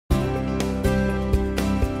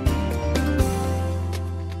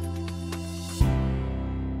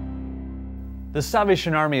The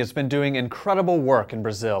Salvation Army has been doing incredible work in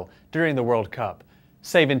Brazil during the World Cup.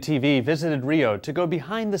 Savin TV visited Rio to go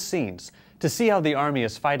behind the scenes to see how the Army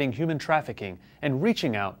is fighting human trafficking and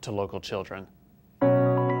reaching out to local children.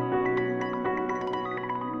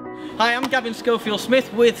 Hi, I'm Gavin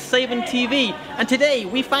Schofield-Smith with Savin TV, and today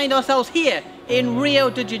we find ourselves here in Rio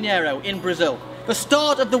de Janeiro in Brazil. The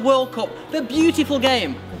start of the World Cup, the beautiful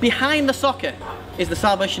game. Behind the soccer is the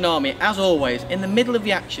Salvation Army, as always, in the middle of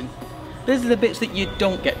the action. These are the bits that you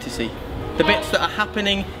don't get to see. The bits that are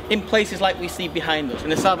happening in places like we see behind us,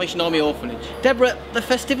 in the Salvation Army orphanage. Deborah, the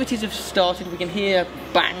festivities have started. We can hear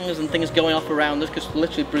bangs and things going off around us because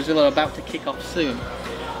literally Brazil are about to kick off soon.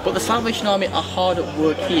 But the Salvation Army are hard at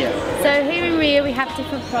work here. So here in Rio we have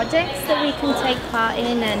different projects that we can take part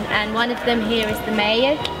in, and one of them here is the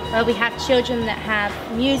Mayor, where we have children that have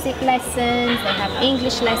music lessons, they have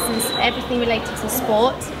English lessons, everything related to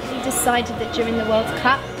sport. We decided that during the World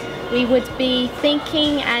Cup we would be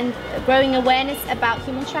thinking and growing awareness about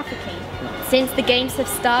human trafficking. Since the games have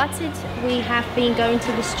started, we have been going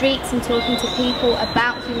to the streets and talking to people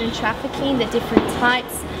about human trafficking, the different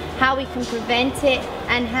types, how we can prevent it,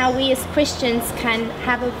 and how we as Christians can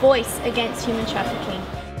have a voice against human trafficking.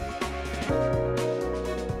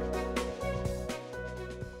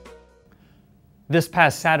 This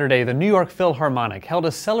past Saturday, the New York Philharmonic held a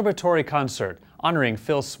celebratory concert honoring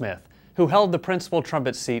Phil Smith, who held the principal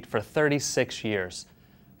trumpet seat for 36 years.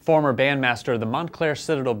 Former bandmaster of the Montclair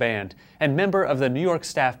Citadel Band and member of the New York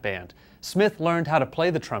Staff Band, Smith learned how to play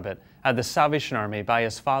the trumpet at the Salvation Army by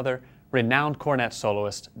his father, renowned cornet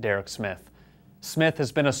soloist Derek Smith. Smith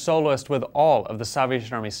has been a soloist with all of the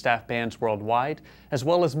Salvation Army staff bands worldwide, as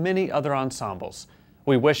well as many other ensembles.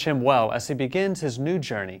 We wish him well as he begins his new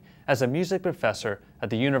journey as a music professor at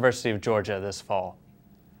the University of Georgia this fall.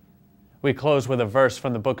 We close with a verse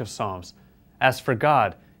from the book of Psalms. As for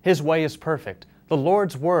God, His way is perfect. The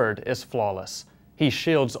Lord's word is flawless. He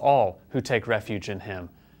shields all who take refuge in Him.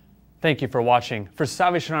 Thank you for watching. For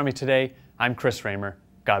Salvation Army Today, I'm Chris Raymer.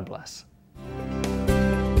 God bless.